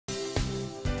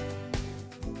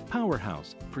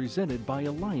Powerhouse, presented by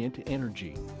Alliant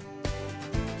Energy.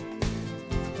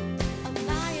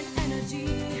 Alliant Energy,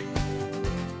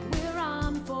 we're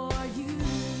on for you.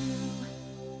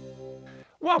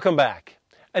 Welcome back.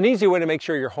 An easy way to make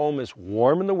sure your home is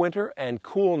warm in the winter and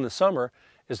cool in the summer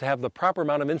is to have the proper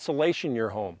amount of insulation in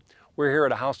your home. We're here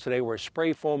at a house today where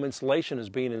spray foam insulation is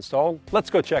being installed. Let's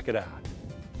go check it out.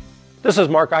 This is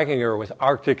Mark Eichinger with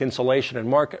Arctic Insulation. And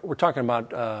Mark, we're talking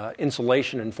about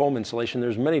insulation and foam insulation.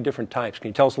 There's many different types. Can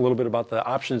you tell us a little bit about the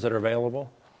options that are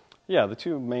available? Yeah, the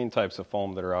two main types of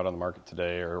foam that are out on the market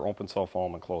today are open cell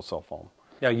foam and closed cell foam.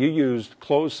 Now, you used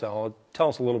closed cell. Tell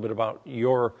us a little bit about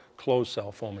your closed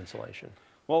cell foam insulation.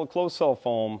 Well, closed cell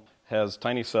foam has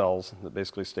tiny cells that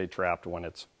basically stay trapped when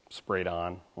it's sprayed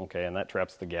on, okay, and that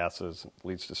traps the gases,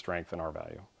 leads to strength and R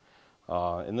value.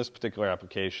 In this particular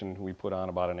application, we put on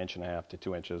about 1.5 inches to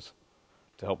 2 inches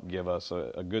to help give us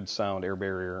a good sound air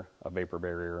barrier, a vapor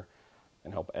barrier,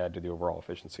 and help add to the overall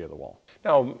efficiency of the wall.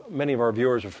 Now, many of our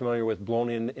viewers are familiar with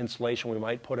blown-in insulation we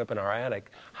might put up in our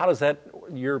attic. How does that,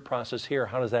 your process here,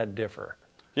 how does that differ?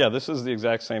 Yeah, this is the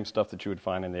exact same stuff that you would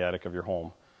find in the attic of your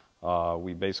home.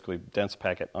 We basically dense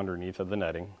pack it underneath of the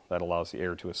netting. That allows the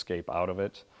air to escape out of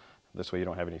it. This way you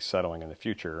don't have any settling in the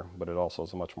future, but it also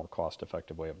is a much more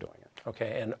cost-effective way of doing it.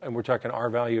 Okay, and we're talking R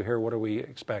value here. What do we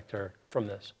expect from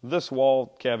this? This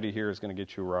wall cavity here is going to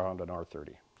get you around an R30.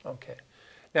 Okay.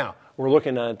 Now, we're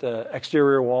looking at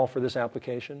exterior wall for this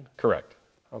application? Correct.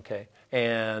 Okay.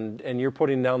 And you're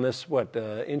putting down this, what,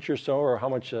 inch or so, or how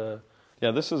much?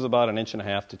 Yeah, this is about 1.5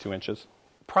 inches to 2 inches.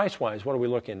 Price-wise, what are we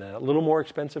looking at? A little more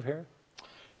expensive here?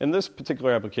 In this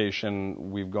particular application,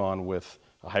 we've gone with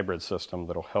a hybrid system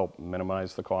that'll help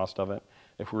minimize the cost of it.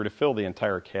 If we were to fill the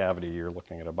entire cavity, you're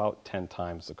looking at about 10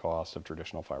 times the cost of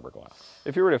traditional fiberglass.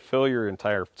 If you were to fill your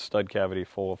entire stud cavity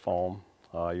full of foam,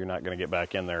 you're not going to get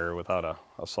back in there without a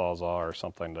Sawzall or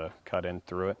something to cut in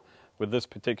through it. With this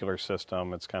particular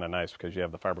system, it's kind of nice because you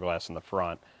have the fiberglass in the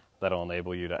front. That'll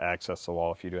enable you to access the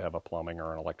wall if you do have a plumbing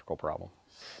or an electrical problem.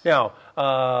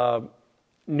 Now,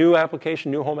 new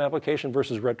application, new home application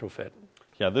versus retrofit.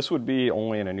 Yeah, this would be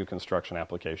only in a new construction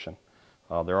application.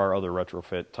 There are other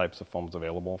retrofit types of foams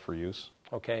available for use.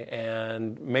 Okay,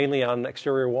 and mainly on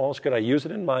exterior walls. Could I use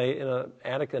it in an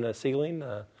attic and a ceiling?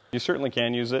 You certainly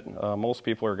can use it. Most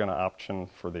people are going to option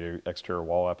for the exterior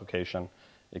wall application.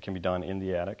 It can be done in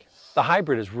the attic. The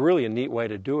hybrid is really a neat way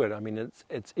to do it. I mean,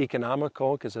 it's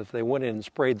economical because if they went in and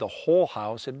sprayed the whole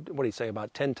house, what do you say,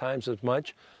 about 10 times as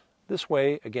much? This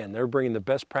way, again, they're bringing the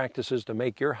best practices to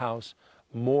make your house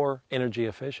more energy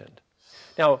efficient.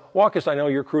 Now, walk us, I know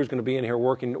your crew is going to be in here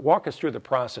working, walk us through the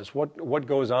process. What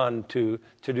goes on to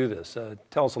do this?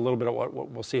 Tell us a little bit of what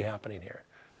we'll see happening here.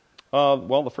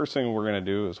 Well, the first thing we're going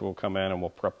to do is we'll come in and we'll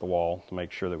prep the wall to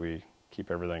make sure that we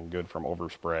keep everything good from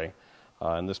overspray.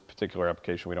 In this particular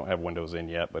application, we don't have windows in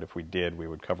yet, but if we did, we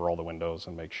would cover all the windows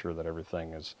and make sure that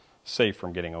everything is safe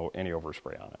from getting any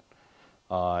overspray on it.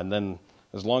 And then,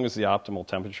 as long as the optimal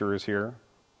temperature is here,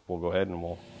 we'll go ahead and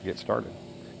we'll get started.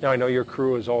 Now, I know your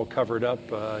crew is all covered up.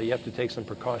 You have to take some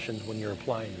precautions when you're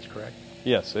applying this, correct?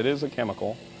 Yes, it is a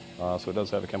chemical, so it does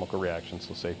have a chemical reaction,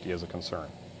 so safety is a concern.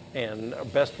 And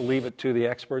best to leave it to the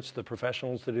experts, the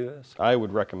professionals to do this? I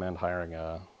would recommend hiring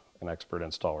an expert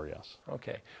installer, yes.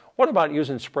 Okay. What about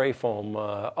using spray foam,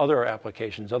 other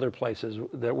applications, other places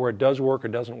where it does work or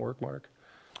doesn't work, Mark?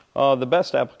 The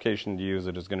best application to use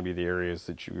it is going to be the areas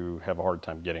that you have a hard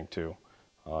time getting to.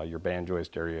 Your band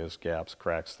joist areas, gaps,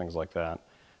 cracks, things like that.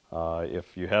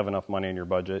 If you have enough money in your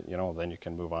budget, then you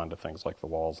can move on to things like the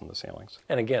walls and the ceilings.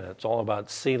 And again, it's all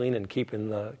about sealing and keeping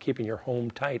your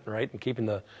home tight, right? And keeping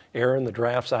the air and the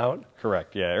drafts out.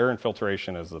 Correct, yeah. Air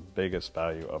infiltration is the biggest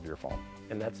value of your foam.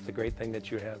 And that's the great thing that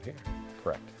you have here.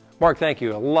 Correct. Mark, thank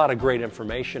you. A lot of great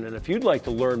information. And if you'd like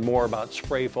to learn more about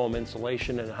spray foam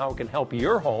insulation and how it can help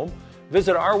your home,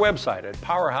 visit our website at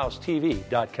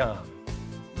powerhousetv.com.